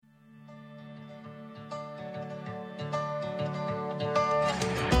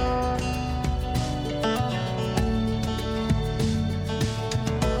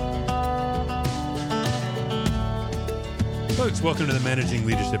friends. Welcome to the Managing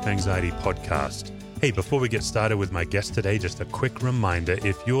Leadership Anxiety podcast. Hey, before we get started with my guest today, just a quick reminder,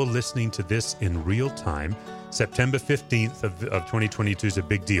 if you're listening to this in real time, September 15th of 2022 is a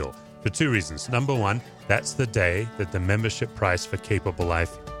big deal for two reasons. Number one, that's the day that the membership price for Capable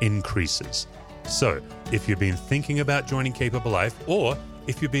Life increases. So if you've been thinking about joining Capable Life, or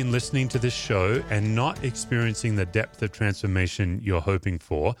if you've been listening to this show and not experiencing the depth of transformation you're hoping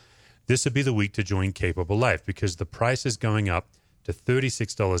for, this would be the week to join Capable Life, because the price is going up to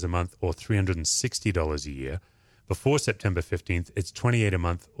 $36 a month or $360 a year. Before September 15th, it's $28 a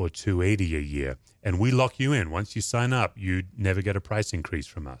month or $280 a year. And we lock you in. Once you sign up, you never get a price increase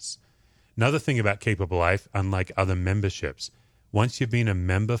from us. Another thing about Capable Life, unlike other memberships, once you've been a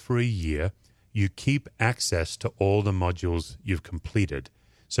member for a year, you keep access to all the modules you've completed.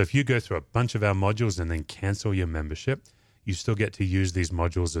 So if you go through a bunch of our modules and then cancel your membership, you still get to use these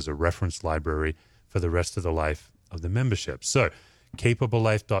modules as a reference library for the rest of the life of the membership. So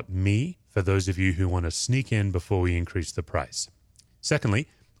capablelife.me for those of you who want to sneak in before we increase the price. Secondly,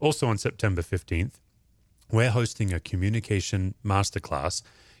 also on September 15th, we're hosting a communication masterclass.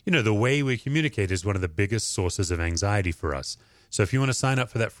 You know, the way we communicate is one of the biggest sources of anxiety for us. So if you want to sign up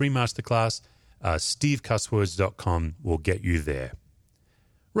for that free masterclass, stevecusswords.com will get you there.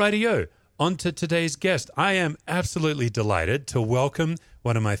 Rightio. On to today's guest. I am absolutely delighted to welcome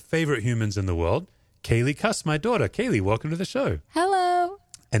one of my favorite humans in the world, Kaylee Cuss, my daughter. Kaylee, welcome to the show. Hello.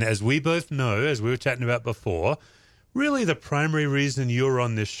 And as we both know, as we were chatting about before, really the primary reason you're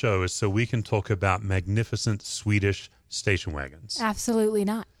on this show is so we can talk about magnificent Swedish station wagons. Absolutely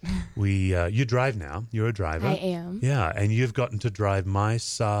not. You drive now. You're a driver. I am. Yeah, and you've gotten to drive my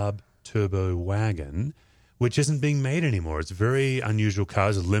Saab Turbo wagon, which isn't being made anymore. It's a very unusual car.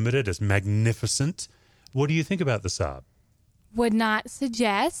 It's limited. It's magnificent. What do you think about the Saab? Would not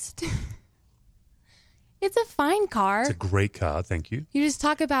suggest. It's a fine car. It's a great car, thank you. You just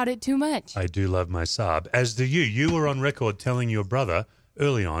talk about it too much. I do love my Saab, as do you. You were on record telling your brother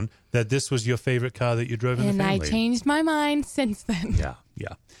early on that this was your favorite car that you drove in the family. And I changed my mind since then. Yeah.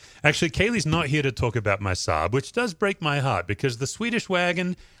 Actually, Kaylee's not here to talk about my Saab, which does break my heart, because the Swedish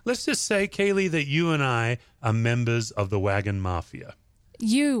wagon, let's just say, Kaylee, that you and I are members of the wagon mafia.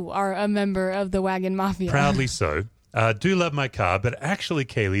 You are a member of the wagon mafia. Proudly so. Do love my car, but actually,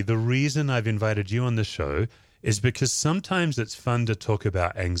 Kaylee, the reason I've invited you on the show is because sometimes it's fun to talk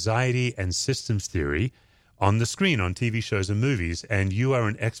about anxiety and systems theory on the screen, on TV shows and movies, and you are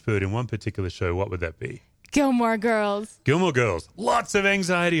an expert in one particular show. What would that be? Gilmore Girls. Gilmore Girls. Lots of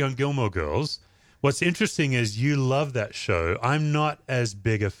anxiety on Gilmore Girls. What's interesting is you love that show. I'm not as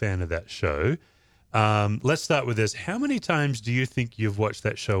big a fan of that show. Let's start with this. How many times do you think you've watched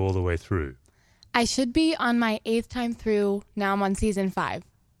that show all the way through? I should be on my 8th time through. Now I'm on season 5.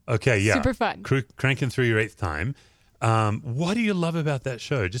 Okay, yeah. Super fun. Cranking through your 8th time. What do you love about that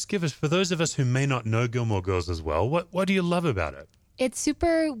show? Just give us, for those of us who may not know Gilmore Girls as well, what do you love about it? It's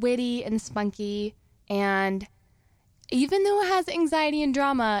super witty and spunky, and even though it has anxiety and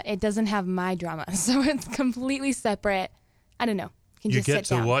drama, it doesn't have my drama. So it's completely separate. I don't know. You get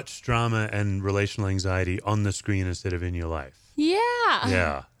to watch drama and relational anxiety on the screen instead of in your life.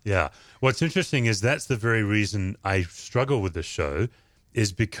 Yeah. Yeah. What's interesting is that's the very reason I struggle with the show,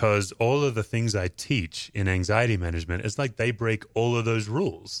 is because all of the things I teach in anxiety management, it's like they break all of those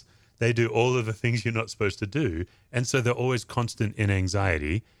rules. They do all of the things you're not supposed to do. And so they're always constant in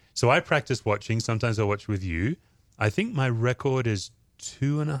anxiety. So I practice watching. Sometimes I watch with you. I think my record is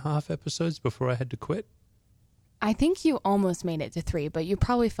 2.5 episodes before I had to quit. I think you almost made it to 3, but you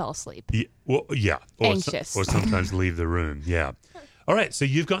probably fell asleep. Yeah. Anxious. Or sometimes leave the room. Yeah. All right. So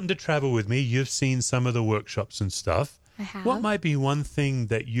you've gotten to travel with me. You've seen some of the workshops and stuff. I have. What might be one thing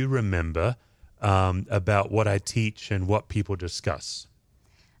that you remember about what I teach and what people discuss?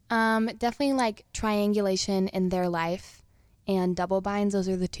 Definitely like triangulation in their life and double binds. Those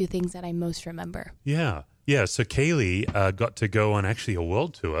are the 2 things that I most remember. Yeah. So Kaylee got to go on actually a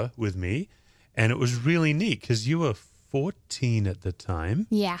world tour with me, and it was really neat because you were 14 at the time.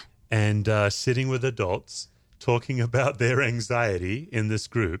 Yeah. And sitting with adults talking about their anxiety in this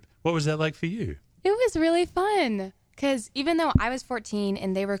group. What was that like for you? It was really fun because even though I was 14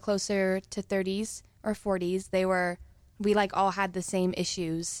 and they were closer to 30s or 40s, we like all had the same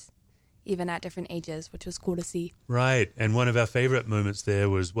issues, even at different ages, which was cool to see. Right. And one of our favorite moments there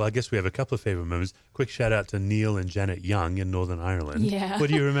was, well, I guess we have a couple of favorite moments. Quick shout out to Neil and Janet Young in Northern Ireland. Yeah.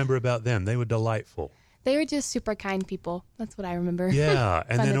 What do you remember about them? They were delightful. They were just super kind people. That's what I remember. Yeah.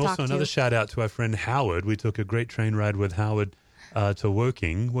 And Fun then to also talk to. another shout out to our friend Howard. We took a great train ride with Howard to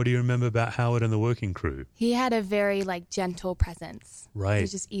Woking. What do you remember about Howard and the Woking crew? He had a very gentle presence. Right. It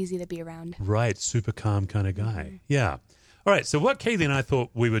was just easy to be around. Right. Super calm kind of guy. Mm-hmm. Yeah. All right, so what Kaylee and I thought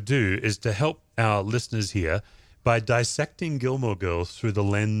we would do is to help our listeners here by dissecting Gilmore Girls through the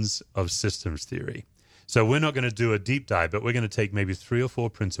lens of systems theory. So we're not going to do a deep dive, but we're going to take maybe 3 or 4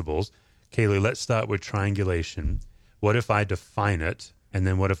 principles. Kaylee, let's start with triangulation. What if I define it? And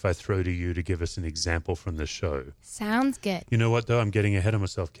then what if I throw to you to give us an example from the show? Sounds good. You know what, though? I'm getting ahead of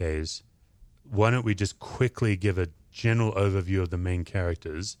myself, Kays. Why don't we just quickly give a general overview of the main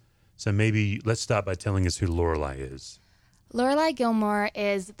characters? So maybe let's start by telling us who Lorelai is. Lorelai Gilmore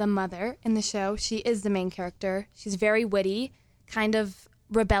is the mother in the show. She is the main character. She's very witty, kind of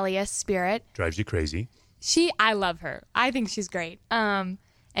rebellious spirit. Drives you crazy. I love her. I think she's great. And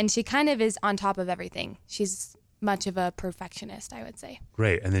she kind of is on top of everything. She's much of a perfectionist, I would say.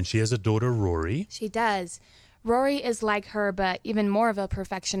 Great. And then she has a daughter, Rory. She does. Rory is like her, but even more of a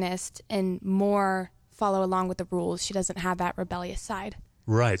perfectionist and more follow along with the rules. She doesn't have that rebellious side.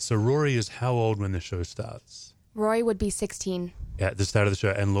 Right. So Rory is how old when the show starts? Rory would be 16. At the start of the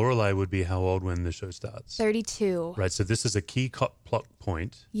show. And Lorelai would be how old when the show starts? 32. Right. So this is a key plot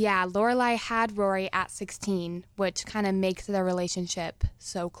point. Yeah, Lorelai had Rory at 16, which kind of makes their relationship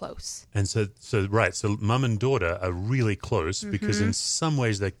so close. And so mum and daughter are really close because in some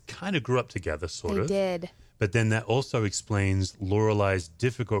ways they kind of grew up together, sort of. They did. But then that also explains Lorelai's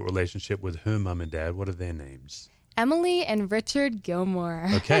difficult relationship with her mum and dad. What are their names? Emily and Richard Gilmore.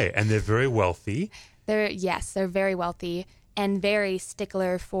 Okay, and they're very wealthy. They're very wealthy and very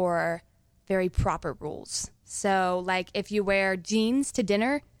stickler for very proper rules. So, like, if you wear jeans to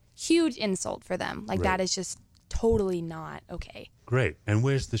dinner, huge insult for them. Like, that is just totally not okay. Great. And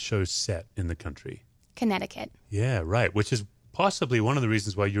where's the show set in the country? Connecticut. Yeah, right. Which is possibly one of the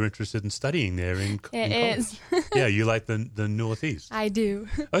reasons why you're interested in studying there in college. It is. Yeah, you like the Northeast. I do.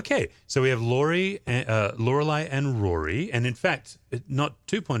 Okay, so we have Lorelai and Rory. And in fact, not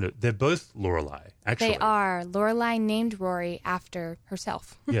 2.0, they're both Lorelai, actually. They are. Lorelai named Rory after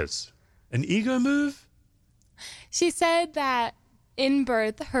herself. Yes. An ego move? She said that in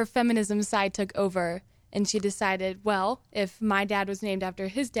birth, her feminism side took over. And she decided, well, if my dad was named after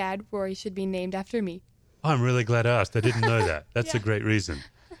his dad, Rory should be named after me. Oh, I'm really glad I asked. I didn't know that. That's Yeah. a great reason.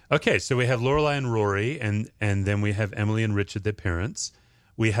 Okay, so we have Lorelai and Rory, and then we have Emily and Richard, their parents.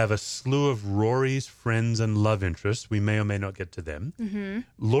 We have a slew of Rory's friends and love interests. We may or may not get to them. Mm-hmm.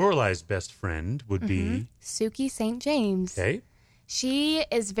 Lorelai's best friend would be... Suki St. James. Okay. She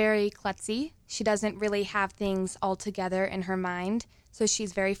is very klutzy. She doesn't really have things all together in her mind, so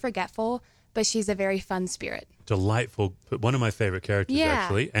she's very forgetful, but she's a very fun spirit. Delightful. One of my favorite characters,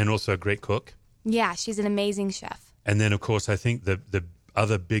 actually, and also a great cook. Yeah, she's an amazing chef. And then, of course, I think the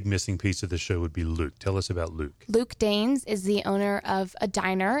other big missing piece of the show would be Luke. Tell us about Luke. Luke Danes is the owner of a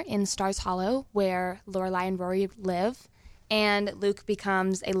diner in Stars Hollow where Lorelai and Rory live. And Luke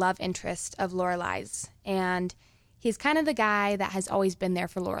becomes a love interest of Lorelai's. And he's kind of the guy that has always been there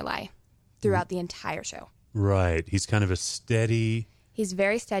for Lorelai throughout the entire show. Right. He's kind of a steady... He's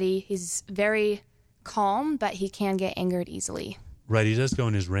very steady. He's very calm, but he can get angered easily. Right, he does go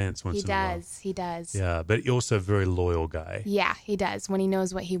on his rants once in a while. He does. Yeah, but also a very loyal guy. Yeah, he does. When he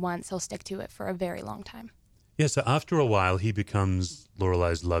knows what he wants, he'll stick to it for a very long time. Yeah, so after a while, he becomes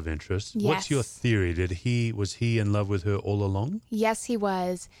Lorelai's love interest. Yes. What's your theory? Was he in love with her all along? Yes, he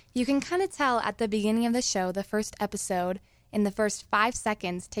was. You can kind of tell at the beginning of the show, the first episode, in the first 5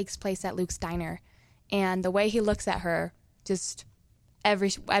 seconds, takes place at Luke's diner. And the way he looks at her, just...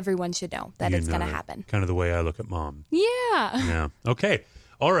 Everyone should know that it's going to happen. Kind of the way I look at Mom. Yeah. Yeah. Okay.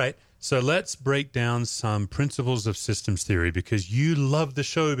 All right. So let's break down some principles of systems theory because you love the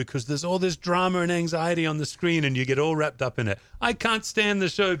show because there's all this drama and anxiety on the screen and you get all wrapped up in it. I can't stand the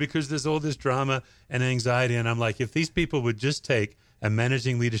show because there's all this drama and anxiety. And I'm like, if these people would just take a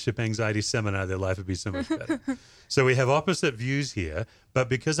managing leadership anxiety seminar, their life would be so much better. So we have opposite views here, but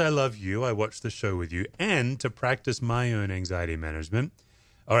because I love you, I watch the show with you, and to practice my own anxiety management.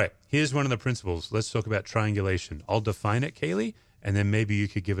 All right, here's one of the principles. Let's talk about triangulation. I'll define it, Kaylee, and then maybe you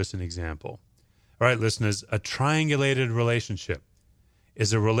could give us an example. All right, listeners, a triangulated relationship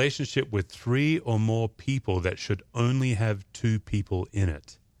is a relationship with 3 or more people that should only have 2 people in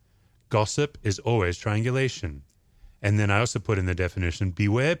it. Gossip is always triangulation. And then I also put in the definition,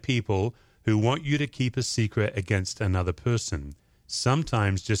 beware people who want you to keep a secret against another person.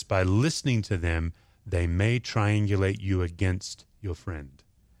 Sometimes just by listening to them, they may triangulate you against your friend.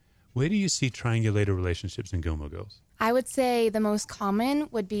 Where do you see triangulated relationships in Gilmore Girls? I would say the most common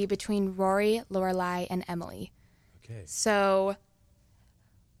would be between Rory, Lorelai, and Emily. Okay. So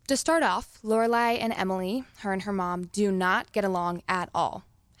to start off, Lorelai and Emily, her and her mom, do not get along at all.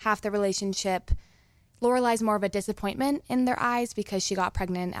 Half the relationship... Lorelai's more of a disappointment in their eyes because she got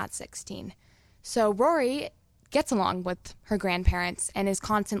pregnant at 16. So Rory gets along with her grandparents and is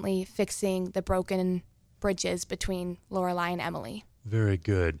constantly fixing the broken bridges between Lorelai and Emily. Very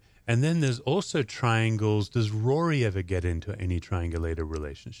good. And then there's also triangles. Does Rory ever get into any triangulated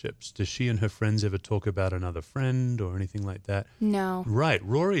relationships? Does she and her friends ever talk about another friend or anything like that? No. Right.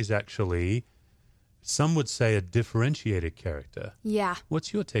 Rory's actually, some would say, a differentiated character. Yeah.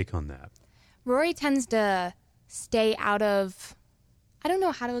 What's your take on that? Rory tends to stay out of, I don't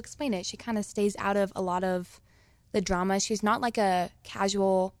know how to explain it. She kind of stays out of a lot of the drama. She's not like a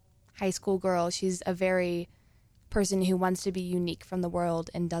casual high school girl. She's a very person who wants to be unique from the world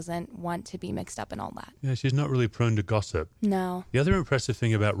and doesn't want to be mixed up in all that. Yeah, she's not really prone to gossip. No. The other impressive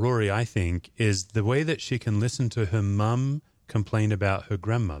thing about Rory, I think, is the way that she can listen to her mum complain about her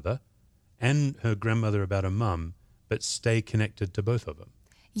grandmother and her grandmother about her mum, but stay connected to both of them.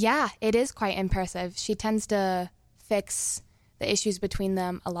 Yeah, it is quite impressive. She tends to fix the issues between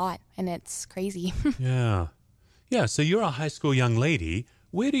them a lot, and it's crazy. Yeah. Yeah, so you're a high school young lady.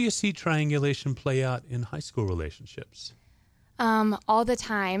 Where do you see triangulation play out in high school relationships? All the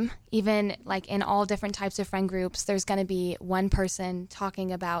time, even like in all different types of friend groups, there's going to be one person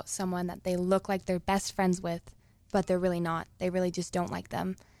talking about someone that they look like they're best friends with, but they're really not. They really just don't like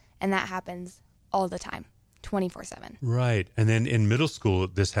them. And that happens all the time, 24/7. Right. And then in middle school,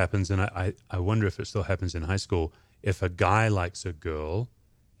 this happens, and I wonder if it still happens in high school. If a guy likes a girl,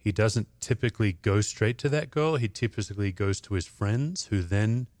 he doesn't typically go straight to that girl. He typically goes to his friends, who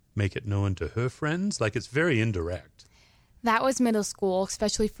then make it known to her friends. Like, it's very indirect. That was middle school,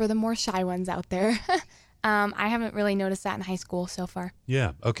 especially for the more shy ones out there. I haven't really noticed that in high school so far.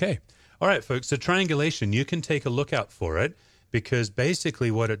 Yeah. Okay. All right, folks. So triangulation, you can take a look out for it, because basically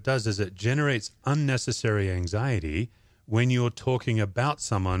what it does is it generates unnecessary anxiety when you're talking about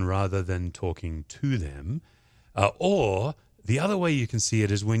someone rather than talking to them. Or the other way you can see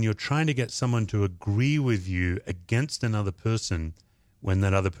it is when you're trying to get someone to agree with you against another person when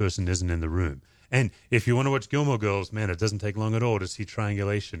that other person isn't in the room. And if you want to watch Gilmore Girls, man, it doesn't take long at all to see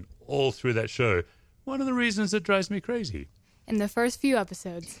triangulation all through that show. One of the reasons it drives me crazy. In the first few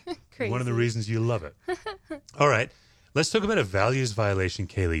episodes. Crazy. One of the reasons you love it. All right. Let's talk about a values violation,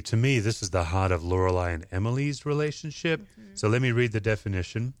 Kaylee. To me, this is the heart of Lorelai and Emily's relationship. Mm-hmm. So let me read the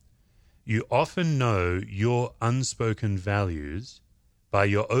definition. You often know your unspoken values by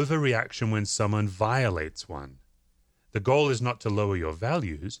your overreaction when someone violates one. The goal is not to lower your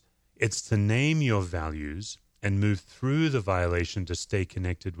values. It's to name your values and move through the violation to stay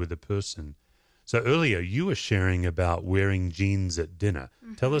connected with the person. So earlier you were sharing about wearing jeans at dinner.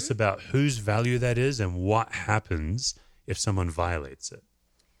 Mm-hmm. Tell us about whose value that is and what happens if someone violates it.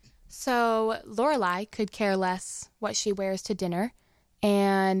 So Lorelai could care less what she wears to dinner,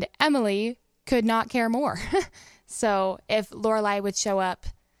 and Emily could not care more. So if Lorelai would show up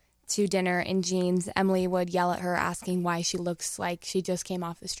to dinner in jeans, Emily would yell at her asking why she looks like she just came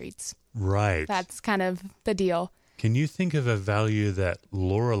off the streets. Right. That's kind of the deal. Can you think of a value that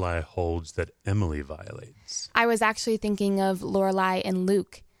Lorelai holds that Emily violates? I was actually thinking of Lorelai and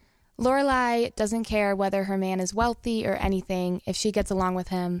Luke. Lorelai doesn't care whether her man is wealthy or anything. If she gets along with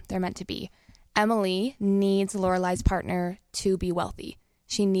him, they're meant to be. Emily needs Lorelai's partner to be wealthy.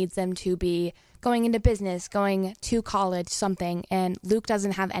 She needs them to be going into business, going to college, something. And Luke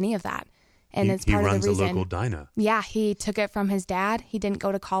doesn't have any of that. And it's part of the reason. He runs a local diner. Yeah, he took it from his dad. He didn't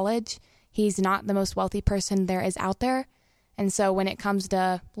go to college. He's not the most wealthy person there is out there. And so when it comes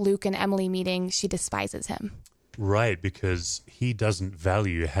to Luke and Emily meeting, she despises him. Right, because he doesn't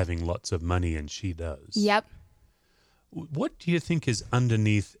value having lots of money and she does. Yep. What do you think is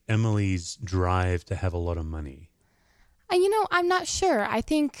underneath Emily's drive to have a lot of money? I'm not sure. I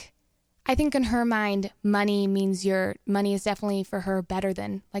think in her mind, money is definitely for her better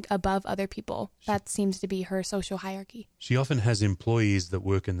than, like, above other people. That seems to be her social hierarchy. She often has employees that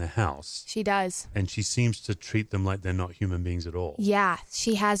work in the house. She does. And she seems to treat them like they're not human beings at all. Yeah,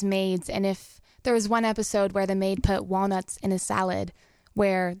 she has maids. And if there was one episode where the maid put walnuts in a salad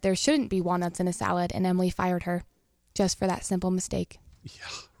where there shouldn't be walnuts in a salad, and Emily fired her just for that simple mistake. Yeah,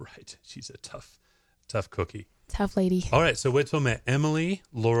 right. She's a tough cookie. Tough lady. All right, so we're talking about Emily,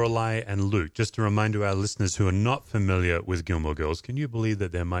 Lorelai, and Luke. Just to remind our listeners who are not familiar with Gilmore Girls, can you believe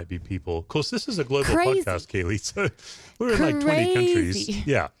that there might be people... Of course, this is a global podcast, Kaylee, so we're in like 20 countries.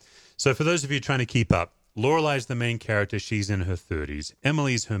 Yeah. So for those of you trying to keep up, Lorelai's the main character. She's in her 30s.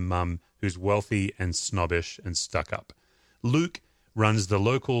 Emily's her mum, who's wealthy and snobbish and stuck up. Luke runs the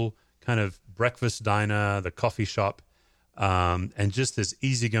local kind of breakfast diner, the coffee shop, and just this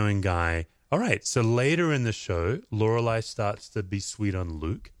easygoing guy. All right, so later in the show, Lorelai starts to be sweet on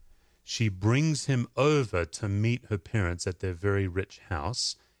Luke. She brings him over to meet her parents at their very rich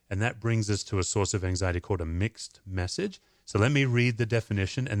house, And that brings us to a source of anxiety called a mixed message. So let me read the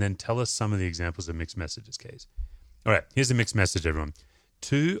definition and then tell us some of the examples of mixed messages, Case. All right, here's a mixed message, everyone.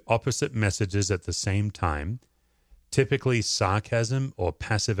 Two opposite messages at the same time, typically sarcasm or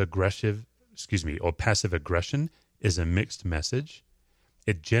passive aggression is a mixed message.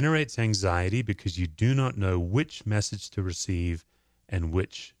 It generates anxiety because you do not know which message to receive and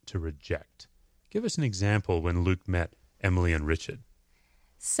which to reject. Give us an example when Luke met Emily and Richard.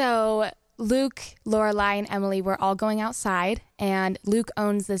 So Luke, Lorelai, and Emily were all going outside, and Luke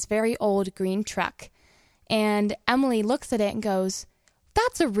owns this very old green truck. And Emily looks at it and goes,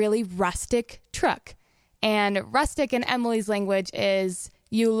 "That's a really rustic truck." And rustic in Emily's language is,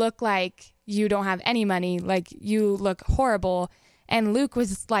 you look like you don't have any money, like you look horrible. And Luke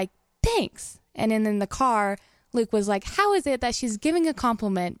was like, "Thanks." And then in the car, Luke was like, how is it that she's giving a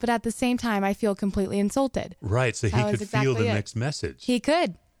compliment, but at the same time, I feel completely insulted? Right, so he could feel the mixed message. He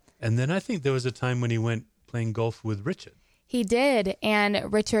could. And then I think there was a time when he went playing golf with Richard. He did, and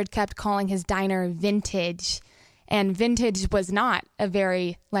Richard kept calling his diner vintage. And vintage was not a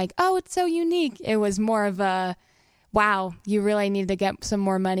very, like, oh, it's so unique. It was more of a, wow, you really need to get some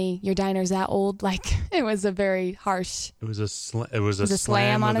more money. Your diner's that old. Like, it was a very harsh. It was a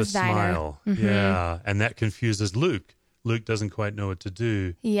slam on his smile. Mm-hmm. Yeah, and that confuses Luke. Luke doesn't quite know what to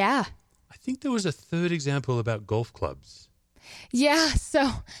do. Yeah. I think there was a third example about golf clubs. Yeah,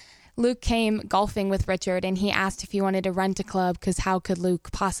 so Luke came golfing with Richard, and he asked if he wanted to rent a club because how could Luke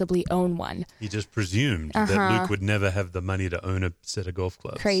possibly own one? He just presumed that Luke would never have the money to own a set of golf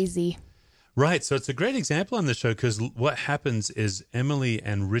clubs. Crazy. Right, so it's a great example on the show because what happens is Emily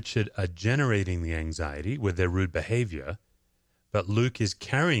and Richard are generating the anxiety with their rude behavior, but Luke is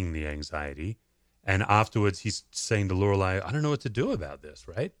carrying the anxiety, and afterwards he's saying to Lorelai, I don't know what to do about this,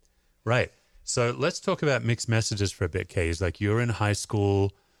 right? Right. So let's talk about mixed messages for a bit, Kay. It's like you're in high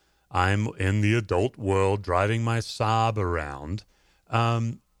school, I'm in the adult world driving my Saab around.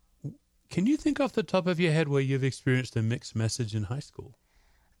 Can you think off the top of your head where you've experienced a mixed message in high school?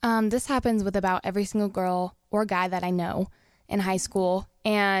 This happens with about every single girl or guy that I know in high school,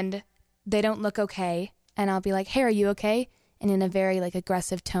 and they don't look okay. And I'll be like, hey, are you okay? And in a very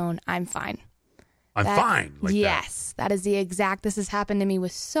aggressive tone, I'm fine. I'm fine. Yes, that is this has happened to me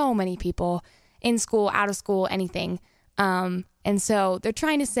with so many people in school, out of school, anything. And so they're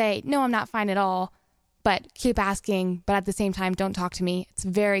trying to say, no, I'm not fine at all, but keep asking. But at the same time, don't talk to me. It's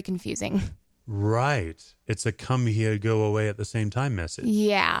very confusing. Right. It's a come here, go away at the same time message.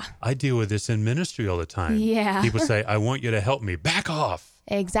 Yeah. I deal with this in ministry all the time. Yeah. People say, I want you to help me. Back off.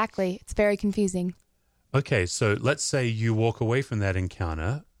 Exactly. It's very confusing. Okay. So let's say you walk away from that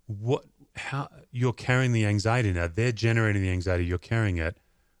encounter. How you're carrying the anxiety now. They're generating the anxiety. You're carrying it.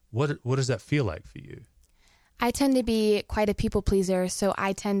 What does that feel like for you? I tend to be quite a people pleaser. So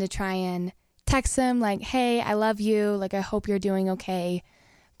I tend to try and text them like, hey, I love you. Like, I hope you're doing okay.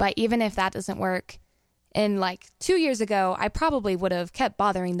 But even if that doesn't work, and 2 years ago, I probably would have kept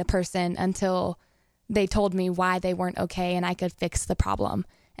bothering the person until they told me why they weren't okay and I could fix the problem.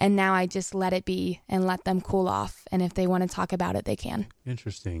 And now I just let it be and let them cool off. And if they want to talk about it, they can.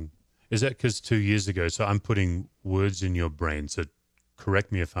 Interesting. Is that because 2 years ago, so I'm putting words in your brain, so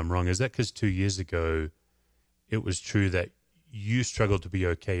correct me if I'm wrong. Is that because 2 years ago, it was true that you struggled to be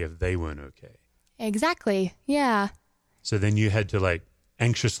okay if they weren't okay? Exactly. Yeah. So then you had to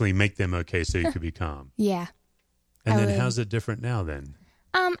anxiously make them okay so you could be calm. Yeah. And then how's it different now then?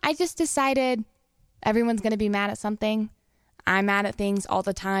 I just decided everyone's going to be mad at something. I'm mad at things all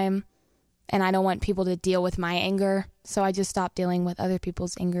the time, and I don't want people to deal with my anger. So I just stopped dealing with other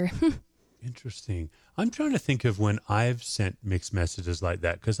people's anger. Interesting. I'm trying to think of when I've sent mixed messages like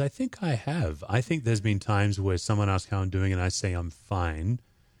that, because I think I have. I think there's been times where someone asks how I'm doing and I say I'm fine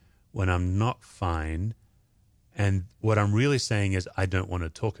when I'm not fine. And what I'm really saying is I don't want to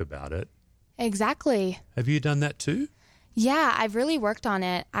talk about it. Exactly. Have you done that too? Yeah, I've really worked on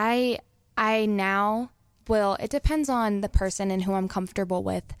it. I now will, it depends on the person and who I'm comfortable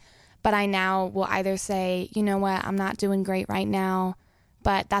with, but I now will either say, you know what, I'm not doing great right now,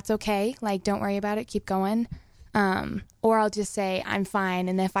 but that's okay. Don't worry about it. Keep going. Or I'll just say I'm fine.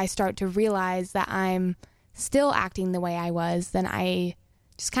 And if I start to realize that I'm still acting the way I was, then I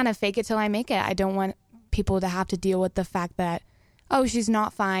just kind of fake it till I make it. I don't want people to have to deal with the fact that, oh, she's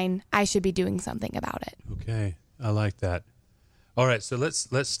not fine. I should be doing something about it. Okay. I like that. All right. So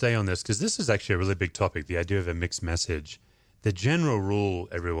let's stay on this because this is actually a really big topic, the idea of a mixed message. The general rule,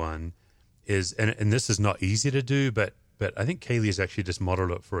 everyone, is, and this is not easy to do, but I think Kaylee has actually just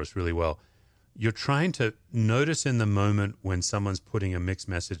modeled it for us really well. You're trying to notice in the moment when someone's putting a mixed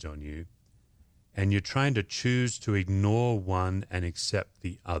message on you, and you're trying to choose to ignore one and accept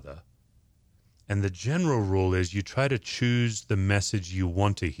the other. And the general rule is you try to choose the message you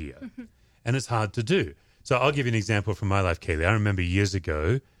want to hear. And it's hard to do. So I'll give you an example from my life, Kaylee. I remember years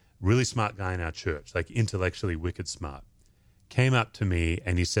ago, really smart guy in our church, like intellectually wicked smart, came up to me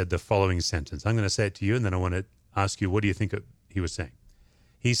and he said the following sentence. I'm going to say it to you, and then I want to ask you, what do you think he was saying?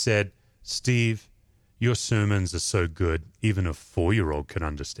 He said, Steve, your sermons are so good, even a 4-year-old could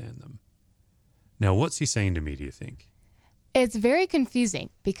understand them. Now, what's he saying to me, do you think? It's very confusing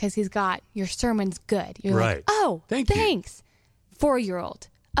because he's got, your sermon's good. You're Right. like, oh, thanks. 4-year-old.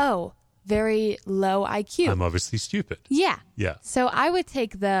 Oh, very low IQ. I'm obviously stupid. Yeah. Yeah. So I would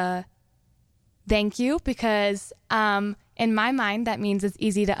take the thank you because in my mind, that means it's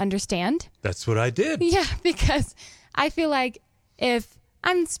easy to understand. That's what I did. Yeah, because I feel like if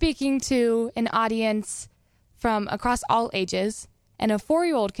I'm speaking to an audience from across all ages and a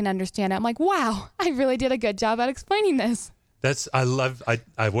 4-year-old can understand it, I'm like, wow, I really did a good job at explaining this.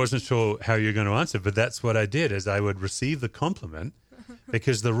 I wasn't sure how you're going to answer, but that's what I did, is I would receive the compliment,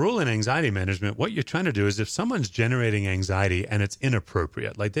 because the rule in anxiety management, what you're trying to do is if someone's generating anxiety and it's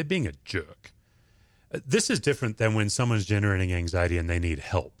inappropriate, like they're being a jerk, this is different than when someone's generating anxiety and they need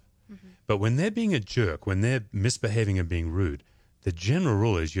help. But when they're being a jerk, when they're misbehaving and being rude, the general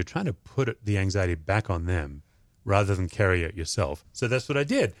rule is you're trying to put the anxiety back on them rather than carry it yourself. So that's what I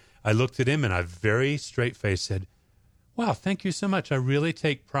did. I looked at him and I very straight-faced said, wow, thank you so much. I really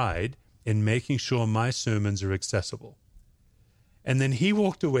take pride in making sure my sermons are accessible. And then he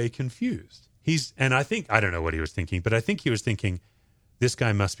walked away confused. And I don't know what he was thinking, but I think he was thinking, this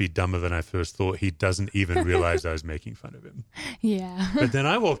guy must be dumber than I first thought. He doesn't even realize I was making fun of him. Yeah. But then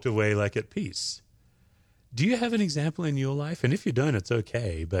I walked away like at peace. Do you have an example in your life? And if you don't, it's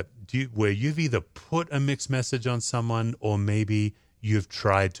okay. But where you've either put a mixed message on someone or maybe you've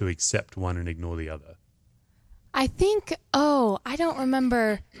tried to accept one and ignore the other? I think, I don't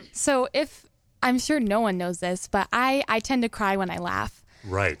remember. So I'm sure no one knows this, but I tend to cry when I laugh.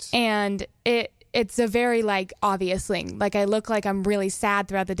 Right. And it's a very obvious thing. Like I look like I'm really sad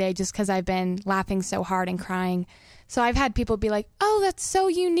throughout the day just because I've been laughing so hard and crying. So I've had people be like, oh, that's so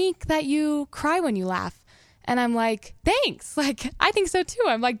unique that you cry when you laugh. And I'm like, thanks. Like, I think so too.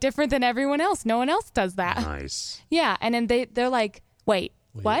 I'm different than everyone else. No one else does that. Nice. Yeah. And then they're like, wait,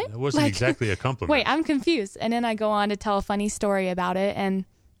 what? That wasn't exactly a compliment. Wait, I'm confused. And then I go on to tell a funny story about it, and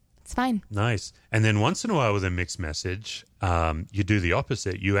it's fine. Nice. And then once in a while with a mixed message, you do the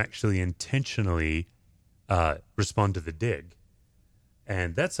opposite. You actually intentionally respond to the dig.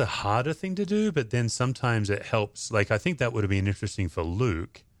 And that's a harder thing to do, but then sometimes it helps. I think that would have been interesting for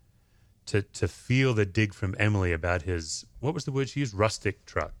Luke to feel the dig from Emily about his, what was the word she used? Rustic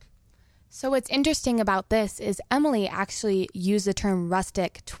truck. So what's interesting about this is Emily actually used the term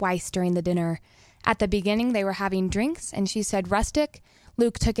rustic twice during the dinner. At the beginning, they were having drinks, and she said rustic.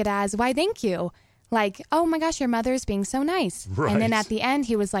 Luke took it as, why, thank you. Oh my gosh, your mother's being so nice. Right. And then at the end,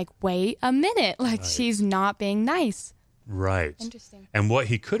 he was like, wait a minute. Right. She's not being nice. Right. Interesting. And what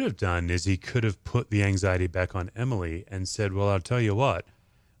he could have done is he could have put the anxiety back on Emily and said, well, I'll tell you what,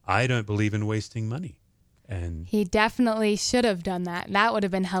 I don't believe in wasting money. And he definitely should have done that. That would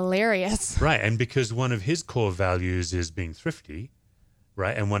have been hilarious. Right. And because one of his core values is being thrifty,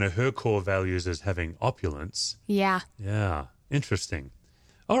 right? And one of her core values is having opulence. Yeah. Yeah. Interesting.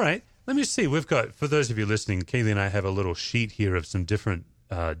 All right. Let me see. We've got, for those of you listening, Kaylee and I have a little sheet here of some different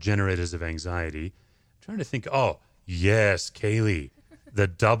generators of anxiety. I'm trying to think. Oh, yes, Kaylee, the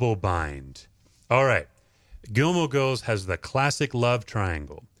double bind. All right. Gilmore Girls has the classic love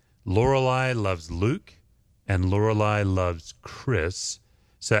triangle. Lorelai loves Luke, and Lorelai loves Chris.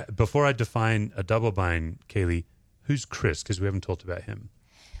 So before I define a double bind, Kaylee, who's Chris? Because we haven't talked about him.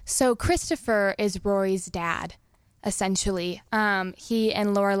 So Christopher is Rory's dad, essentially. He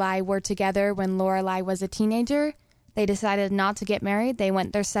and Lorelai were together when Lorelai was a teenager. They decided not to get married. They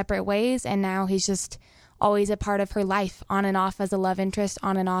went their separate ways, and now he's just always a part of her life, on and off as a love interest,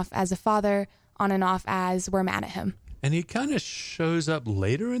 on and off as a father, on and off as we're mad at him. And he kind of shows up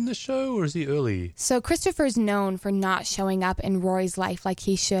later in the show, or is he early? So Christopher's known for not showing up in Rory's life like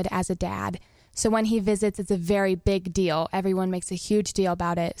he should as a dad. So when he visits, it's a very big deal. Everyone makes a huge deal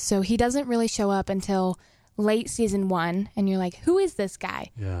about it. So he doesn't really show up until late season 1, and you're like, who is this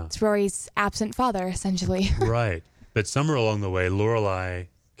guy? Yeah. It's Rory's absent father, essentially. Right. But somewhere along the way, Lorelai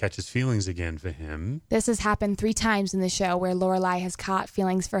catches feelings again for him. This has happened 3 times in the show where Lorelai has caught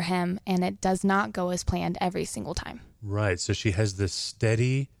feelings for him, and it does not go as planned every single time. Right. So she has this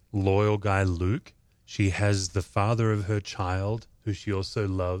steady, loyal guy, Luke. She has the father of her child, who she also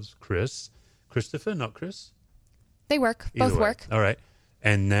loves, Christopher, not Chris. They work. Either Both way. work. All right.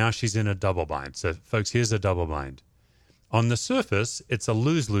 And now she's in a double bind. So, folks, here's a double bind. On the surface, it's a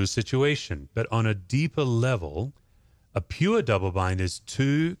lose-lose situation. But on a deeper level, a pure double bind is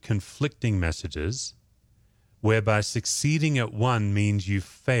two conflicting messages whereby succeeding at one means you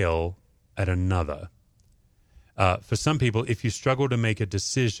fail at another. For some people, if you struggle to make a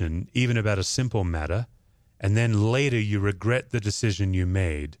decision, even about a simple matter, and then later you regret the decision you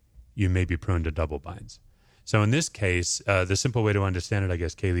made, you may be prone to double binds. So in this case, the simple way to understand it, I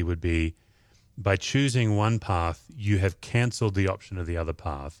guess, Kaylee, would be by choosing one path, you have canceled the option of the other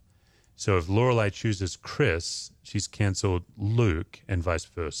path. So if Lorelai chooses Chris, she's canceled Luke and vice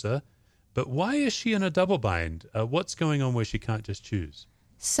versa. But why is she in a double bind? What's going on where she can't just choose?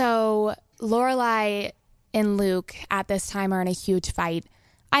 So Lorelai and Luke at this time are in a huge fight.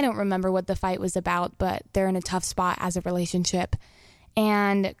 I don't remember what the fight was about, but they're in a tough spot as a relationship.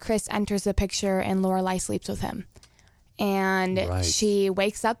 And Chris enters the picture and Lorelai sleeps with him. And she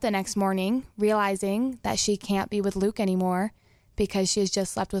wakes up the next morning realizing that she can't be with Luke anymore because she has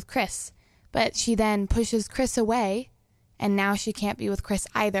just slept with Chris. But she then pushes Chris away, and now she can't be with Chris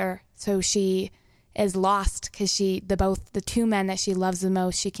either. So she is lost because the two men that she loves the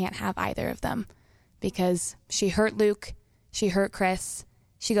most, she can't have either of them because she hurt Luke, she hurt Chris.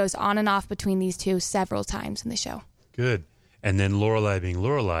 She goes on and off between these two several times in the show. Good. And then Lorelai being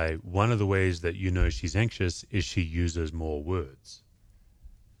Lorelai, one of the ways that you know she's anxious is she uses more words.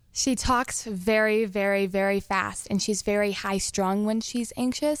 She talks very, very, very fast, and she's very high-strung when she's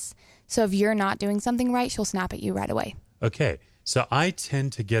anxious. So if you're not doing something right, she'll snap at you right away. Okay. So I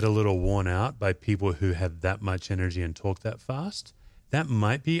tend to get a little worn out by people who have that much energy and talk that fast. That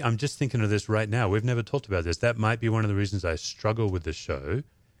might be, I'm just thinking of this right now. We've never talked about this. That might be one of the reasons I struggle with the show.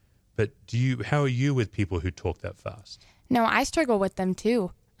 But how are you with people who talk that fast? No, I struggle with them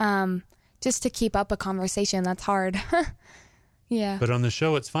too. Just to keep up a conversation, that's hard. Yeah. But on the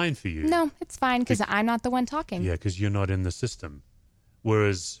show, it's fine for you. No, it's fine because I'm not the one talking. Yeah, because you're not in the system.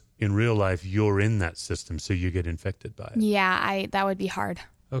 Whereas in real life, you're in that system, so you get infected by it. Yeah, that would be hard.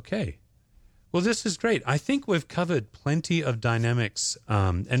 Okay. Well, this is great. I think we've covered plenty of dynamics.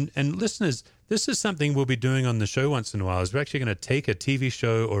 And listeners, this is something we'll be doing on the show once in a while, is we're actually going to take a TV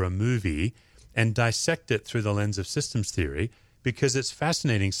show or a movie and dissect it through the lens of systems theory, because it's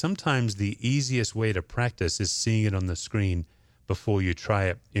fascinating. Sometimes the easiest way to practice is seeing it on the screen before you try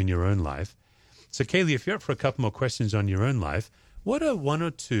it in your own life. So, Kaylee, if you're up for a couple more questions on your own life, what are one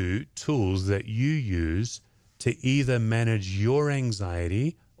or two tools that you use to either manage your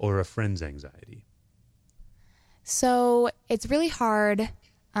anxiety or a friend's anxiety? So it's really hard.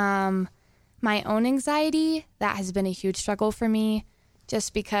 My own anxiety, that has been a huge struggle for me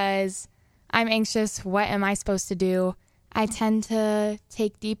just because I'm anxious. What am I supposed to do? I tend to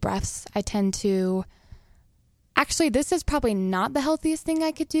take deep breaths. Actually, this is probably not the healthiest thing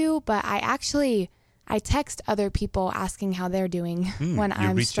I could do, but I text other people asking how they're doing when I'm struggling.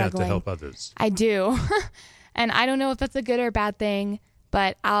 You reach out to help others. I do. And I don't know if that's a good or bad thing,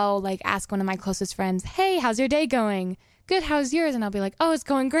 but I'll ask one of my closest friends, hey, how's your day going? Good, how's yours? And I'll be like, oh, it's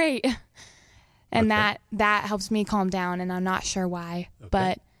going great. And Okay. that helps me calm down, and I'm not sure why.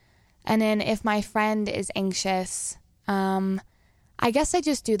 Okay. And then if my friend is anxious, I guess I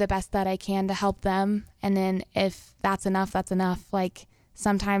just do the best that I can to help them. And then if that's enough, that's enough.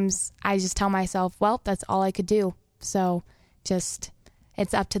 Sometimes I just tell myself, well, that's all I could do. So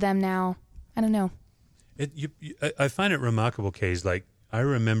it's up to them now. I don't know. I find it remarkable, Kays. I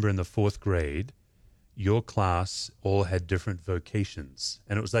remember in the 4th grade, your class all had different vocations,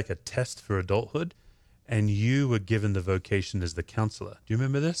 and it was like a test for adulthood, and you were given the vocation as the counselor. Do you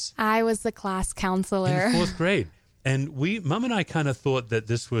remember this? I was the class counselor. In 4th grade. And Mom and I kind of thought that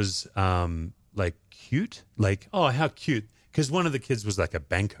this was cute. Oh, how cute. Because one of the kids was like a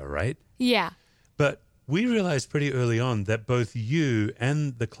banker, right? Yeah. But we realized pretty early on that both you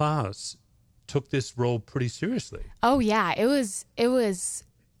and the class took this role pretty seriously. Oh, yeah. It was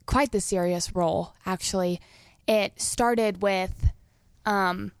quite the serious role, actually. It started with,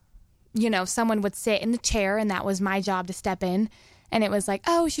 someone would sit in the chair, and that was my job to step in. And it was like,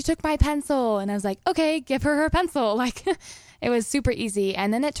 oh, she took my pencil. And I was like, okay, give her pencil. It was super easy.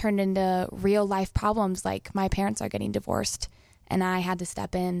 And then it turned into real life problems. My parents are getting divorced, and I had to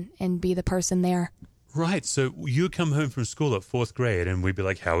step in and be the person there. Right. So you come home from school at 4th grade, and we'd be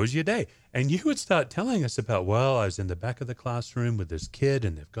like, how was your day? And you would start telling us about, well, I was in the back of the classroom with this kid,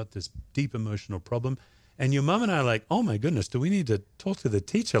 and they've got this deep emotional problem. And your mom and I are like, oh, my goodness, do we need to talk to the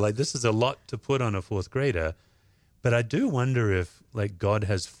teacher? This is a lot to put on a 4th grader. But I do wonder if, God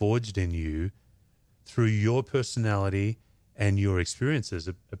has forged in you, through your personality and your experiences,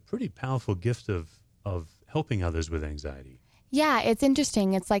 a pretty powerful gift of helping others with anxiety. Yeah, it's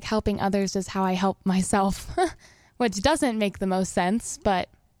interesting. It's like helping others is how I help myself, which doesn't make the most sense, but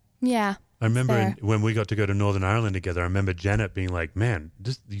yeah. I remember when we got to go to Northern Ireland together, I remember Janet being like, man,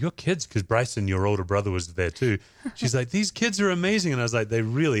 your kids, because Bryson, your older brother, was there too. She's like, these kids are amazing. And I was like, they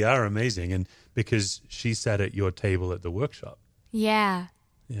really are amazing. And because she sat at your table at the workshop. Yeah.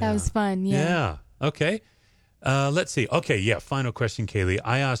 That was fun. Yeah. Okay. Let's see. Okay. Yeah. Final question, Kaylee.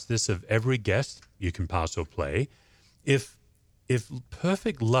 I asked this of every guest. You can pass or play. If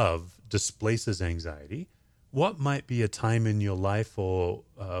perfect love displaces anxiety, what might be a time in your life or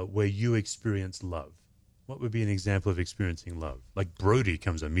where you experience love? What would be an example of experiencing love? Like Brody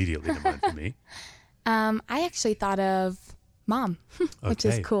comes immediately to mind for me. I actually thought of Mom, which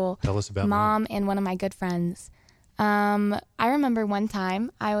is cool. Tell us about Mom and one of my good friends. I remember one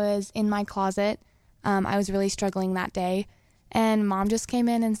time I was in my closet. I was really struggling that day, and Mom just came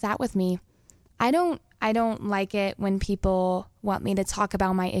in and sat with me. I don't like it when people want me to talk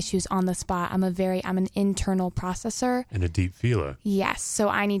about my issues on the spot. I'm an internal processor. And a deep feeler. Yes. So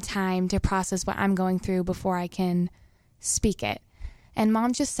I need time to process what I'm going through before I can speak it. And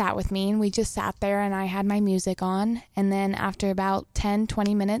Mom just sat with me, and we just sat there, and I had my music on. And then after about 10,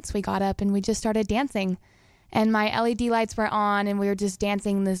 20 minutes, we got up and we just started dancing. And my LED lights were on, and we were just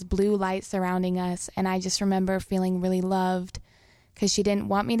dancing this blue light surrounding us. And I just remember feeling really loved. Because she didn't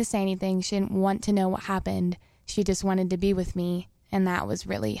want me to say anything. She didn't want to know what happened. She just wanted to be with me, and that was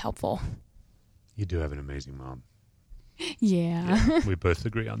really helpful. You do have an amazing mom. Yeah. We both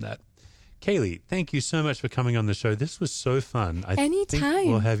agree on that. Kaylee, thank you so much for coming on the show. This was so fun. Anytime. Think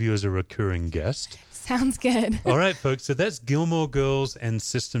we'll have you as a recurring guest. Sounds good. All right, folks. So that's Gilmore Girls and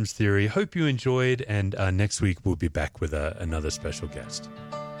Systems Theory. Hope you enjoyed, and next week we'll be back with another special guest.